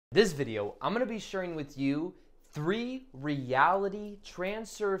This video, I'm going to be sharing with you 3 reality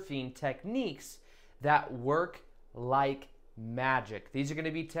transurfing techniques that work like magic. These are going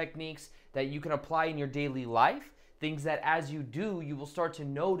to be techniques that you can apply in your daily life, things that as you do, you will start to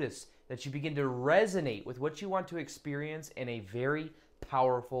notice that you begin to resonate with what you want to experience in a very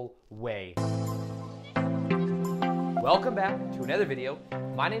powerful way. Welcome back to another video.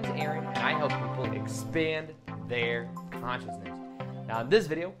 My name is Aaron and I help people expand their consciousness. Now in this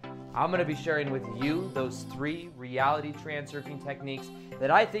video, I'm going to be sharing with you those 3 reality transurfing techniques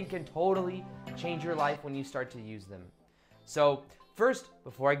that I think can totally change your life when you start to use them. So first,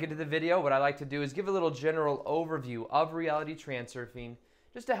 before I get to the video, what I like to do is give a little general overview of reality transurfing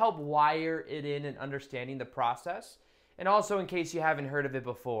just to help wire it in and understanding the process, and also in case you haven't heard of it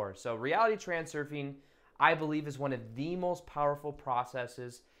before. So reality transurfing, I believe, is one of the most powerful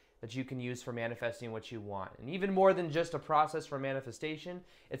processes that you can use for manifesting what you want. And even more than just a process for manifestation,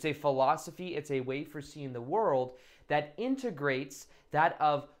 it's a philosophy, it's a way for seeing the world that integrates that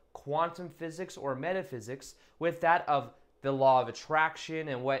of quantum physics or metaphysics with that of the law of attraction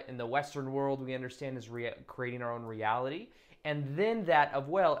and what in the Western world we understand is creating our own reality, and then that of,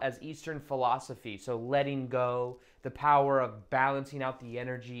 well, as Eastern philosophy, so letting go, the power of balancing out the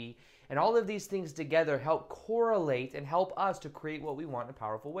energy, and all of these things together help correlate and help us to create what we want in a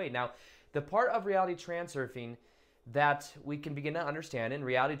powerful way. Now, the part of reality transurfing that we can begin to understand in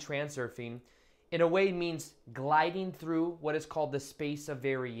reality transurfing, in a way, means gliding through what is called the space of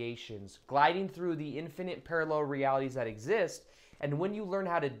variations, gliding through the infinite parallel realities that exist. And when you learn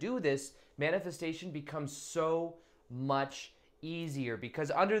how to do this, manifestation becomes so much easier, because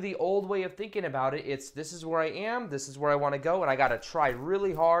under the old way of thinking about it, it's this is where I am, this is where I want to go, and I got to try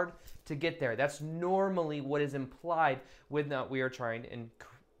really hard to get there. That's normally what is implied when we are trying and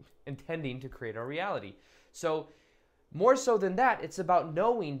intending to create our reality. So more so than that, it's about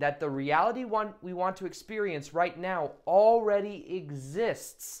knowing that the reality we want to experience right now already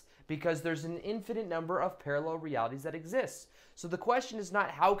exists, because there's an infinite number of parallel realities that exist. So the question is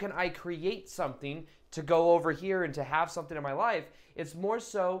not how can I create something to go over here and to have something in my life. It's more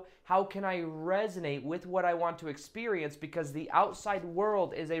so how can I resonate with what I want to experience, because the outside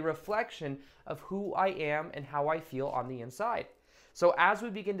world is a reflection of who I am and how I feel on the inside. So as we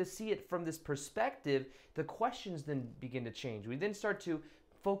begin to see it from this perspective, the questions then begin to change. We then start to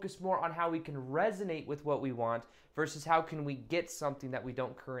focus more on how we can resonate with what we want versus how can we get something that we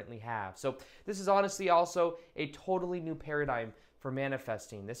don't currently have. So this is honestly also a totally new paradigm for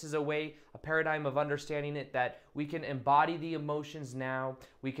manifesting. This is a paradigm of understanding it that we can embody the emotions now.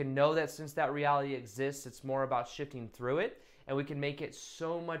 We can know that since that reality exists, it's more about shifting through it, and we can make it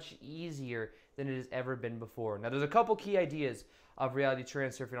so much easier than it has ever been before. Now, there's a couple key ideas of reality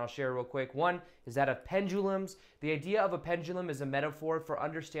transurfing I'll share real quick. One is that of pendulums. The idea of a pendulum is a metaphor for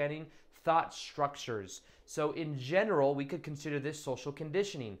understanding thought structures. So in general, we could consider this social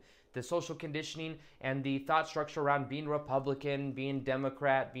conditioning. The social conditioning and the thought structure around being Republican, being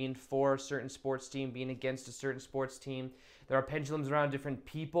Democrat, being for a certain sports team, being against a certain sports team. There are pendulums around different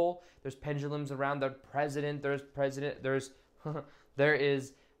people. There's pendulums around the president. There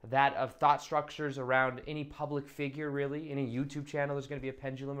is that of thought structures around any public figure, really. Any YouTube channel, there's going to be a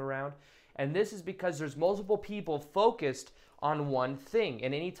pendulum around. And this is because there's multiple people focused on one thing.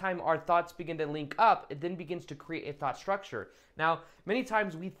 And anytime our thoughts begin to link up, it then begins to create a thought structure. Now, many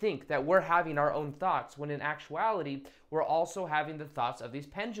times we think that we're having our own thoughts, when in actuality, we're also having the thoughts of these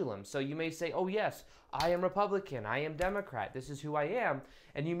pendulums. So you may say, oh yes, I am Republican, I am Democrat, this is who I am.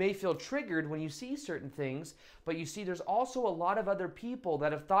 And you may feel triggered when you see certain things, but you see there's also a lot of other people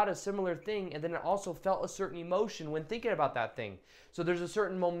that have thought a similar thing and then also felt a certain emotion when thinking about that thing. So there's a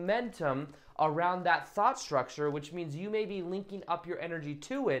certain momentum around that thought structure, which means you may be linking up your energy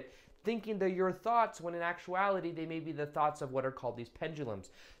to it, thinking they're your thoughts, when in actuality they may be the thoughts of what are called these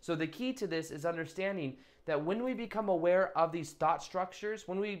pendulums. So the key to this is understanding that when we become aware of these thought structures,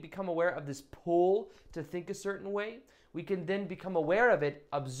 when we become aware of this pull to think a certain way, we can then become aware of it,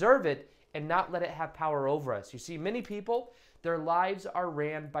 observe it, and not let it have power over us. You see, many people, their lives are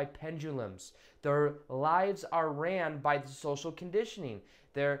ran by pendulums. Their lives are ran by the social conditioning.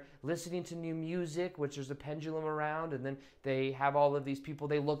 They're listening to new music, which there's a pendulum around, and then they have all of these people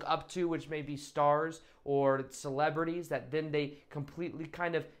they look up to, which may be stars or celebrities, that then they completely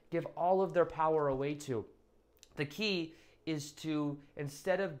kind of give all of their power away to. The key is to,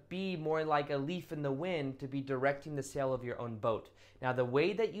 instead of be more like a leaf in the wind, to be directing the sail of your own boat. Now, the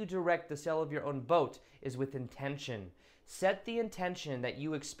way that you direct the sail of your own boat is with intention. Set the intention that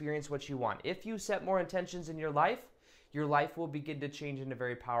you experience what you want. If you set more intentions in your life will begin to change in a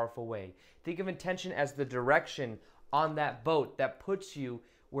very powerful way. Think of intention as the direction on that boat that puts you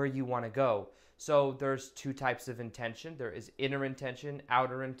where you want to go. So there's two types of intention. There is inner intention,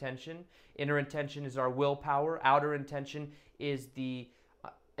 outer intention. Inner intention is our willpower. Outer intention is the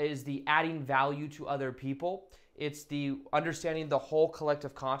adding value to other people. It's the understanding the whole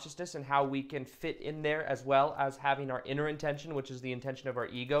collective consciousness and how we can fit in there, as well as having our inner intention, which is the intention of our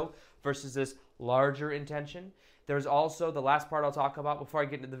ego, versus this larger intention. There's also, the last part I'll talk about before I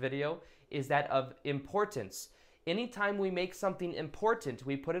get into the video, is that of importance. Anytime we make something important,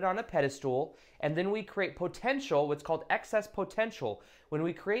 we put it on a pedestal, and then we create potential, what's called excess potential. When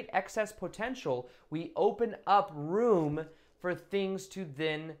we create excess potential, we open up room for things to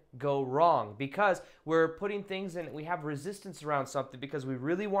then go wrong, because we're putting things in, we have resistance around something because we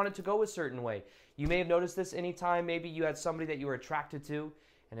really want it to go a certain way. You may have noticed this anytime maybe you had somebody that you were attracted to,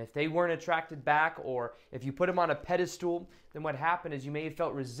 and if they weren't attracted back, or if you put them on a pedestal, then what happened is you may have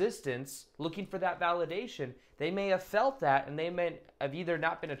felt resistance looking for that validation. They may have felt that, and they may have either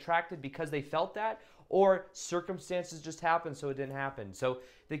not been attracted because they felt that, or circumstances just happened so it didn't happen. So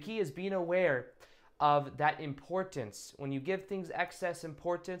the key is being aware of that importance. When you give things excess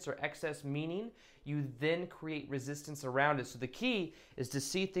importance or excess meaning, you then create resistance around it. So the key is to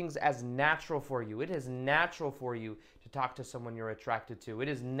see things as natural for you. It is natural for you to talk to someone you're attracted to. It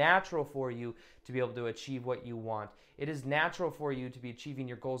is natural for you to be able to achieve what you want. It is natural for you to be achieving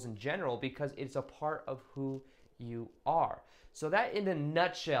your goals in general, because it's a part of who you are. So that, in a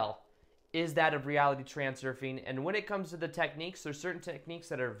nutshell, is that of reality transurfing. And when it comes to the techniques, there's certain techniques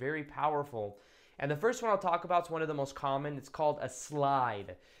that are very powerful. And the first one I'll talk about is one of the most common. It's called a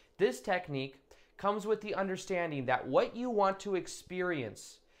slide. This technique comes with the understanding that what you want to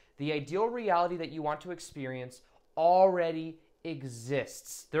experience, the ideal reality that you want to experience, already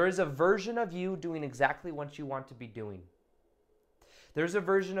exists. There is a version of you doing exactly what you want to be doing. There's a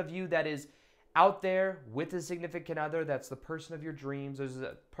version of you that is out there with a significant other, that's the person of your dreams. There's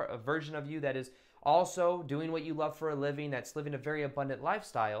a version of you that is also doing what you love for a living, that's living a very abundant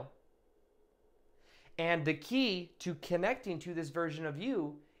lifestyle. And the key to connecting to this version of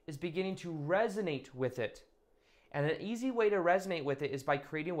you is beginning to resonate with it. And an easy way to resonate with it is by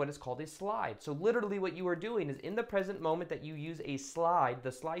creating what is called a slide. So literally what you are doing is, in the present moment that you use a slide,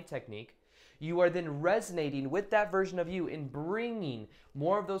 the slide technique, you are then resonating with that version of you and bringing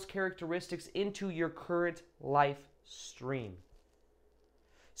more of those characteristics into your current life stream.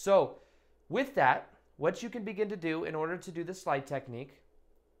 So with that, what you can begin to do in order to do the slide technique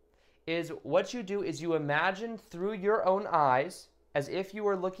is, what you do is you imagine through your own eyes, as if you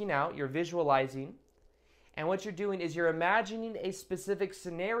were looking out, you're visualizing, and what you're doing is you're imagining a specific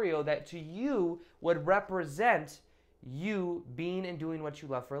scenario that to you would represent you being and doing what you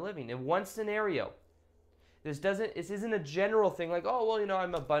love for a living. In one scenario, this isn't a general thing like, oh, well,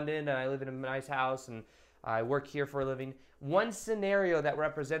 I'm abundant and I live in a nice house and I work here for a living. One scenario that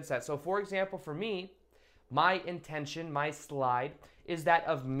represents that. So for example, for me, my intention, my slide, is that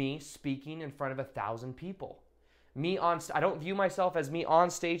of me speaking in front of 1,000 people. I don't view myself as me on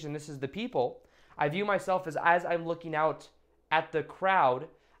stage and this is the people. I view myself as I'm looking out at the crowd,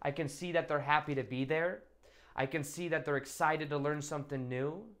 I can see that they're happy to be there. I can see that they're excited to learn something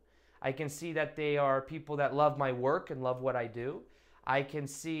new. I can see that they are people that love my work and love what I do. I can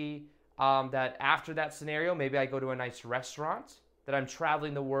see that after that scenario, maybe I go to a nice restaurant, that I'm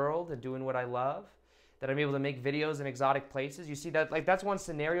traveling the world and doing what I love, that I'm able to make videos in exotic places. You see that, like, that's one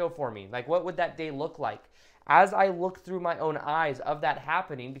scenario for me. Like, what would that day look like? As I look through my own eyes of that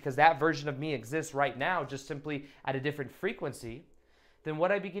happening, because that version of me exists right now, just simply at a different frequency, then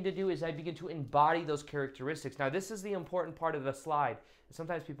what I begin to do is I begin to embody those characteristics. Now, this is the important part of the slide, and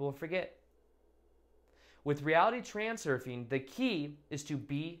sometimes people will forget. With reality transurfing, the key is to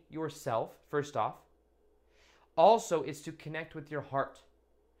be yourself, first off. Also, it's to connect with your heart.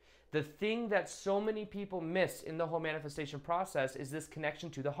 The thing that so many people miss in the whole manifestation process is this connection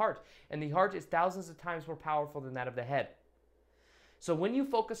to the heart. And the heart is thousands of times more powerful than that of the head. So when you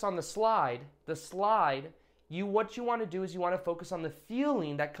focus on the slide, what you want to do is you want to focus on the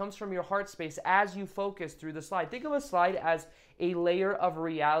feeling that comes from your heart space as you focus through the slide. Think of a slide as a layer of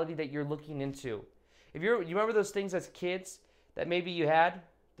reality that you're looking into. You remember those things as kids that maybe you had?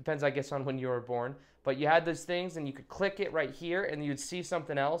 Depends, I guess, on when you were born. But you had those things and you could click it right here and you'd see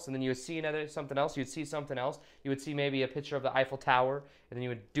something else, and then you would see something else, you'd see something else. You would see maybe a picture of the Eiffel Tower, and then you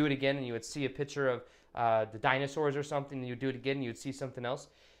would do it again and you would see a picture of the dinosaurs or something, and you'd do it again and you'd see something else.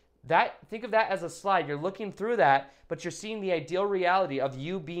 Think of that as a slide. You're looking through that, but you're seeing the ideal reality of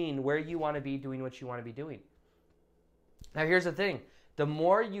you being where you want to be, doing what you want to be doing. Now here's the thing. The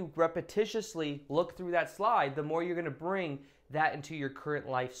more you repetitiously look through that slide, the more you're going to bring that into your current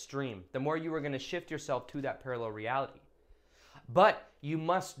life stream. The more you are going to shift yourself to that parallel reality. But you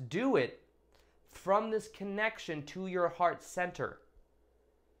must do it from this connection to your heart center.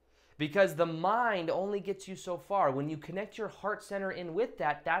 Because the mind only gets you so far. When you connect your heart center in with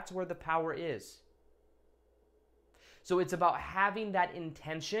that, that's where the power is. So it's about having that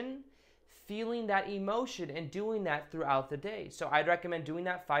intention, feeling that emotion, and doing that throughout the day. So I'd recommend doing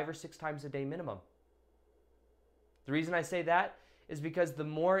that 5 or 6 times a day minimum. The reason I say that is because the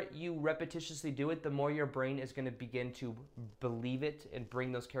more you repetitiously do it, the more your brain is going to begin to believe it and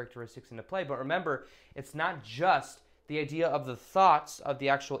bring those characteristics into play. But remember, it's not just the idea of the thoughts of the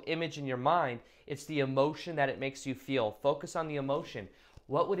actual image in your mind, it's the emotion that it makes you feel. Focus on the emotion.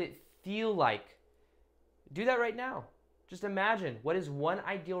 What would it feel like? Do that right now. Just imagine, what is one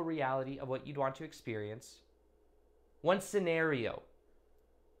ideal reality of what you'd want to experience? One scenario.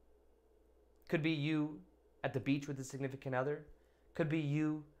 Could be you at the beach with a significant other. Could be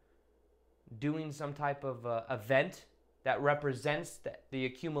you doing some type of event that represents the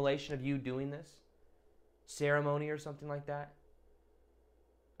accumulation of you doing this. Ceremony or something like that.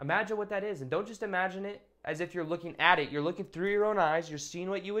 Imagine what that is. And don't just imagine it as if you're looking at it. You're looking through your own eyes. You're seeing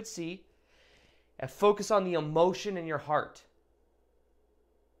what you would see. And focus on the emotion in your heart.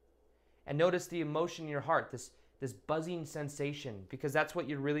 And notice the emotion in your heart, this buzzing sensation, because that's what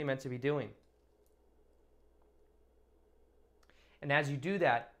you're really meant to be doing. And as you do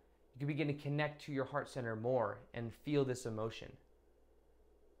that, you can begin to connect to your heart center more and feel this emotion.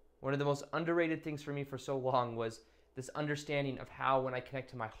 One of the most underrated things for me for so long was this understanding of how when I connect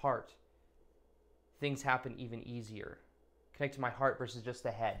to my heart, things happen even easier. Connect to my heart versus just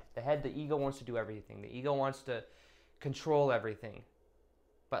the head. The head, the ego wants to do everything. The ego wants to control everything.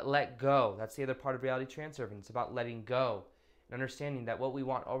 But let go. That's the other part of reality transurfing. It's about letting go and understanding that what we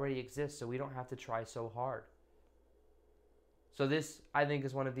want already exists, so we don't have to try so hard. So this, I think,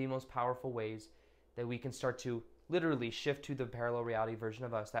 is one of the most powerful ways that we can start to literally shift to the parallel reality version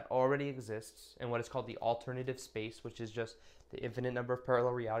of us that already exists in what is called the alternative space, which is just the infinite number of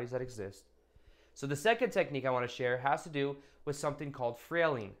parallel realities that exist. So the second technique I want to share has to do with something called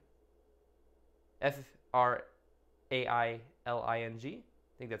frailing. F-R-A-I-L-I-N-G.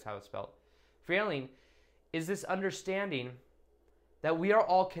 I think that's how it's spelled. Frailing is this understanding that we are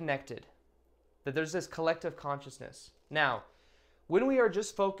all connected, that there's this collective consciousness. Now, when we are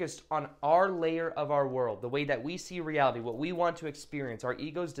just focused on our layer of our world, the way that we see reality, what we want to experience, our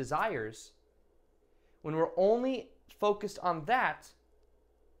ego's desires, when we're only focused on that,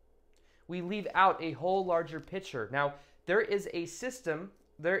 we leave out a whole larger picture. Now, there is a system,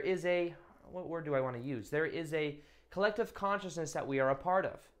 there is a, what word do I want to use? There is a collective consciousness that we are a part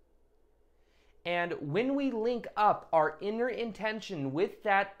of. And when we link up our inner intention with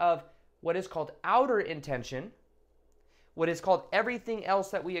that of what is called outer intention, what is called everything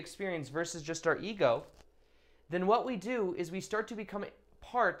else that we experience versus just our ego, then what we do is we start to become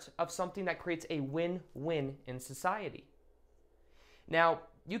part of something that creates a win-win in society. Now,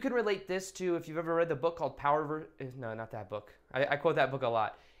 you can relate this to if you've ever read the book called No, not that book. I quote that book a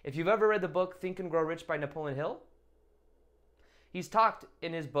lot. If you've ever read the book Think and Grow Rich by Napoleon Hill, he's talked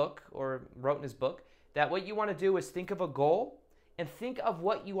in his book, or wrote in his book, that what you want to do is think of a goal and think of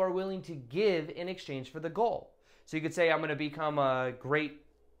what you are willing to give in exchange for the goal. So you could say, I'm going to become a great,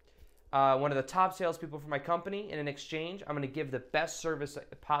 one of the top salespeople for my company, and in exchange, I'm going to give the best service I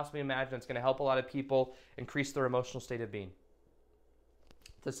could possibly imagine that's going to help a lot of people increase their emotional state of being.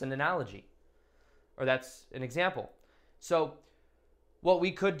 That's an analogy, or that's an example. So what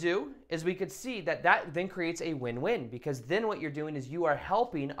we could do is we could see that that then creates a win-win, because then what you're doing is you are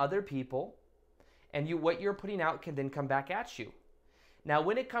helping other people, and what you're putting out can then come back at you. Now,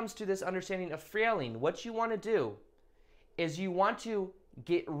 when it comes to this understanding of frailing, what you want to do is you want to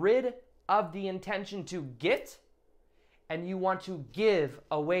get rid of the intention to get, and you want to give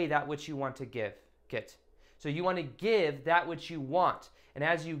away that which you want to get. So you want to give that which you want. And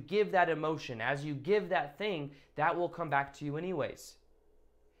as you give that emotion, as you give that thing, that will come back to you anyways.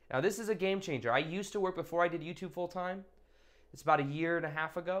 Now, this is a game changer. I used to work before I did YouTube full time. It's about 1.5 years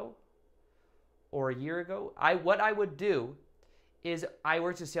ago or a year ago. What I would do is I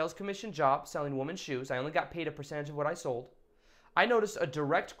worked a sales commission job selling women's shoes. I only got paid a percentage of what I sold. I noticed a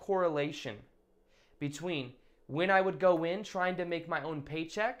direct correlation between when I would go in trying to make my own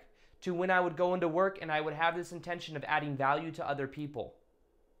paycheck to when I would go into work and I would have this intention of adding value to other people.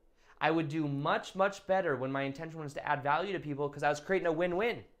 I would do much, much better when my intention was to add value to people because I was creating a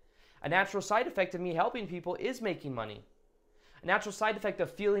win-win. A natural side effect of me helping people is making money. A natural side effect of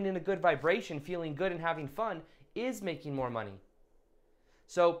feeling in a good vibration, feeling good and having fun is making more money.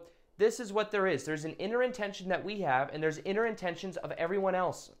 So this is what there is. There's an inner intention that we have, and there's inner intentions of everyone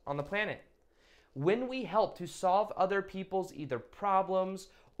else on the planet. when we help to solve other people's either problems,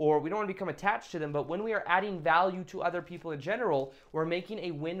 or we don't want to become attached to them, but when we are adding value to other people in general, we're making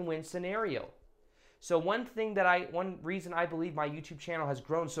a win-win scenario. So one reason I believe my YouTube channel has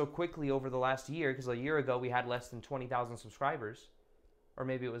grown so quickly over the last year, because a year ago we had less than 20,000 subscribers, or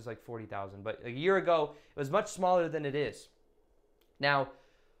maybe it was like 40,000, but a year ago it was much smaller than it is. Now,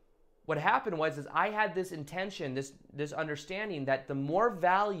 what happened was I had this intention, this understanding that the more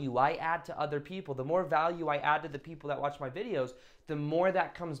value I add to other people, the more value I add to the people that watch my videos, the more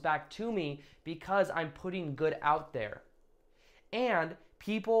that comes back to me because I'm putting good out there. And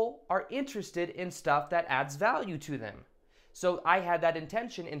people are interested in stuff that adds value to them. So I had that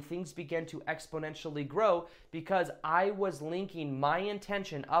intention, and things began to exponentially grow because I was linking my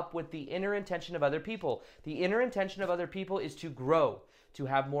intention up with the inner intention of other people. The inner intention of other people is to grow, to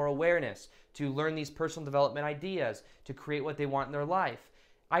have more awareness, to learn these personal development ideas, to create what they want in their life.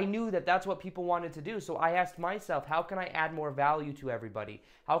 I knew that that's what people wanted to do, so I asked myself, how can I add more value to everybody?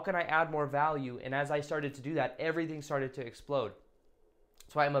 How can I add more value? And as I started to do that, everything started to explode.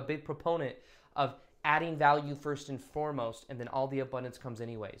 That's why I'm a big proponent of adding value first and foremost, and then all the abundance comes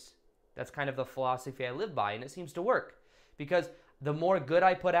anyways. That's kind of the philosophy I live by, and it seems to work. Because the more good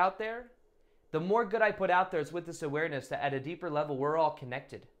I put out there, is with this awareness that at a deeper level, we're all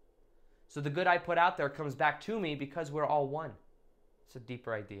connected. So the good I put out there comes back to me because we're all one. It's a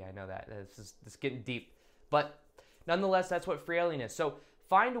deeper idea, I know that. It's getting deep. But nonetheless, that's what free alien is. So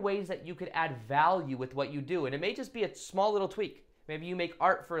find ways that you could add value with what you do. And it may just be a small little tweak. Maybe you make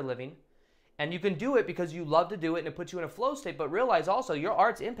art for a living, and you can do it because you love to do it and it puts you in a flow state, but realize also your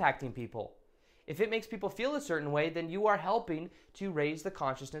art's impacting people. If it makes people feel a certain way, then you are helping to raise the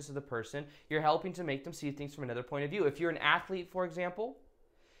consciousness of the person. You're helping to make them see things from another point of view. If you're an athlete, for example,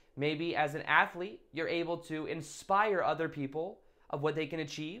 maybe as an athlete, you're able to inspire other people of what they can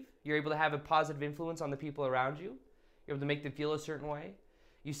achieve. You're able to have a positive influence on the people around you. You're able to make them feel a certain way.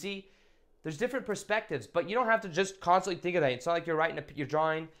 You see, there's different perspectives, but you don't have to just constantly think of that. It's not like you're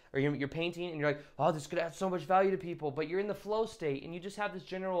drawing or you're painting and you're like, oh, this could add so much value to people, but you're in the flow state and you just have this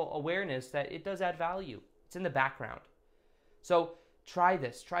general awareness that it does add value. It's in the background. So try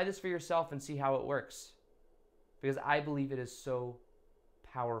this for yourself and see how it works, because I believe it is so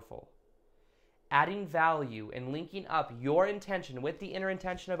powerful. Adding value and linking up your intention with the inner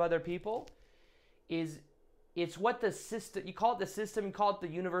intention of other people it's what the system, you call it the system, you call it the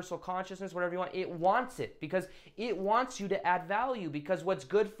universal consciousness, whatever you want. It wants it because it wants you to add value, because what's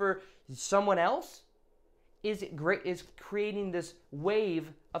good for someone else is creating this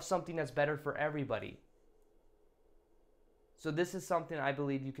wave of something that's better for everybody. So this is something I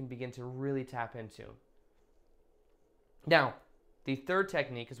believe you can begin to really tap into. Now, the third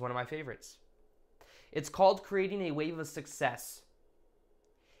technique is one of my favorites. It's called creating a wave of success.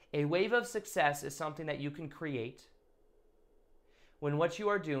 A wave of success is something that you can create when what you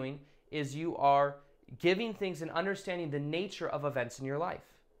are doing is you are giving things and understanding the nature of events in your life.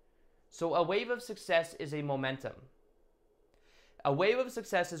 So a wave of success is a momentum. A wave of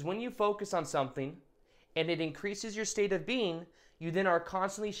success is when you focus on something and it increases your state of being, you then are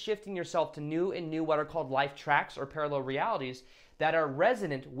constantly shifting yourself to new what are called life tracks or parallel realities that are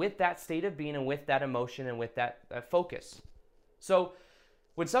resonant with that state of being and with that emotion and with that focus. So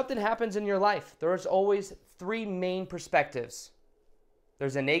when something happens in your life, there's always three main perspectives.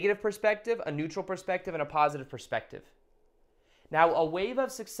 There's a negative perspective, a neutral perspective, and a positive perspective. Now, a wave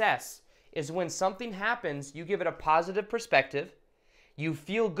of success is when something happens, you give it a positive perspective, you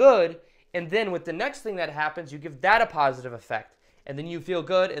feel good, and then with the next thing that happens, you give that a positive effect. And then you feel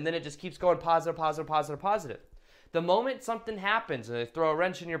good, and then it just keeps going positive, positive, positive, positive. The moment something happens, and they throw a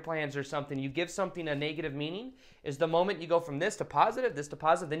wrench in your plans or something, you give something a negative meaning, is the moment you go from this to positive,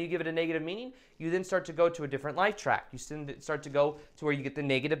 then you give it a negative meaning, you then start to go to a different life track. You start to go to where you get the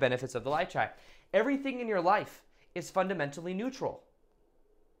negative benefits of the life track. Everything in your life is fundamentally neutral.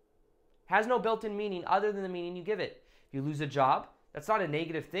 Has no built-in meaning other than the meaning you give it. If you lose a job, that's not a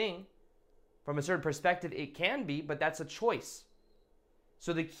negative thing. From a certain perspective, it can be, but that's a choice.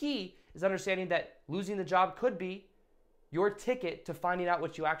 So the key is understanding that losing the job could be your ticket to finding out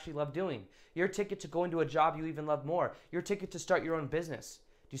what you actually love doing. Your ticket to go into a job you even love more. Your ticket to start your own business.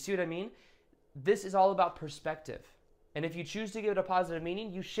 Do you see what I mean? This is all about perspective. And if you choose to give it a positive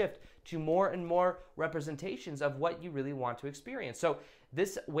meaning, you shift to more and more representations of what you really want to experience. So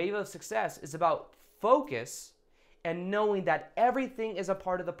this wave of success is about focus and knowing that everything is a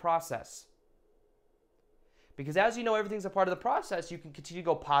part of the process. Because as you know everything's a part of the process, you can continue to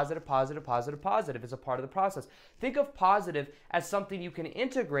go positive, positive, positive, positive as a part of the process. Think of positive as something you can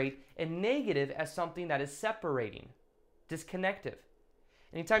integrate and negative as something that is separating, disconnective.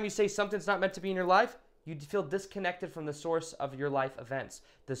 Anytime you say something's not meant to be in your life, you feel disconnected from the source of your life events,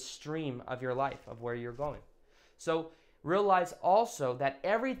 the stream of your life, of where you're going. So realize also that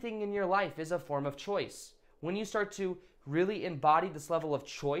everything in your life is a form of choice. When you start to really embody this level of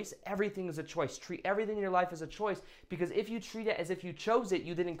choice, everything is a choice. Treat everything in your life as a choice, because if you treat it as if you chose it,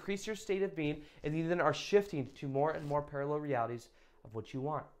 you then increase your state of being, and you then are shifting to more and more parallel realities of what you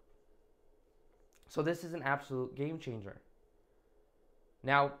want. So this is an absolute game changer.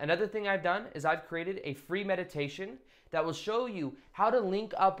 Now, another thing I've done is I've created a free meditation that will show you how to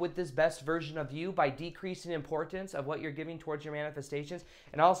link up with this best version of you by decreasing importance of what you're giving towards your manifestations,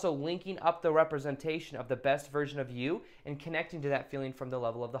 and also linking up the representation of the best version of you and connecting to that feeling from the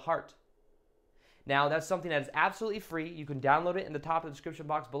level of the heart. Now, that's something that is absolutely free. You can download it in the top of the description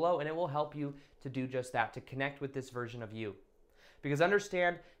box below, and it will help you to do just that, to connect with this version of you. Because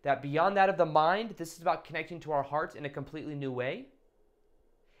understand that beyond that of the mind, this is about connecting to our heart in a completely new way.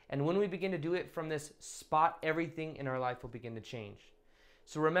 And when we begin to do it from this spot, everything in our life will begin to change.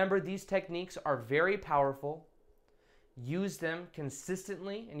 So remember, these techniques are very powerful. Use them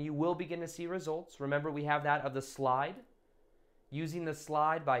consistently and you will begin to see results. Remember, we have that of the slide. Using the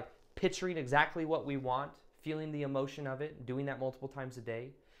slide by picturing exactly what we want, feeling the emotion of it, doing that multiple times a day.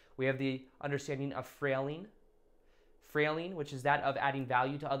 We have the understanding of frailing. Frailing, which is that of adding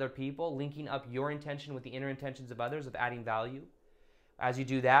value to other people, linking up your intention with the inner intentions of others, of adding value. As you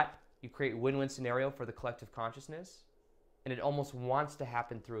do that, you create a win-win scenario for the collective consciousness, and it almost wants to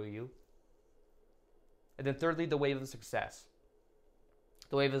happen through you. And then thirdly, the wave of success.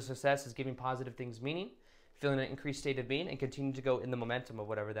 The wave of success is giving positive things meaning, feeling an increased state of being, and continuing to go in the momentum of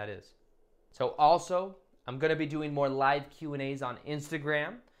whatever that is. So also, I'm going to be doing more live Q&As on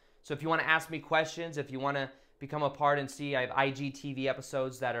Instagram. So if you want to ask me questions, if you want to become a part and see, I have IGTV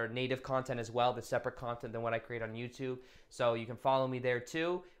episodes that are native content as well, the separate content than what I create on YouTube. So you can follow me there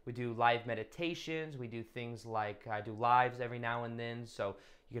too. We do live meditations. We do things like I do lives every now and then. So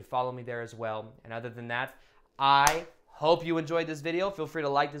you can follow me there as well. And other than that, I hope you enjoyed this video. Feel free to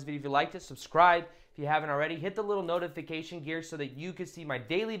like this video if you liked it. Subscribe if you haven't already. Hit the little notification gear so that you can see my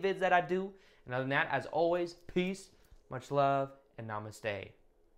daily vids that I do. And other than that, as always, peace, much love, and namaste.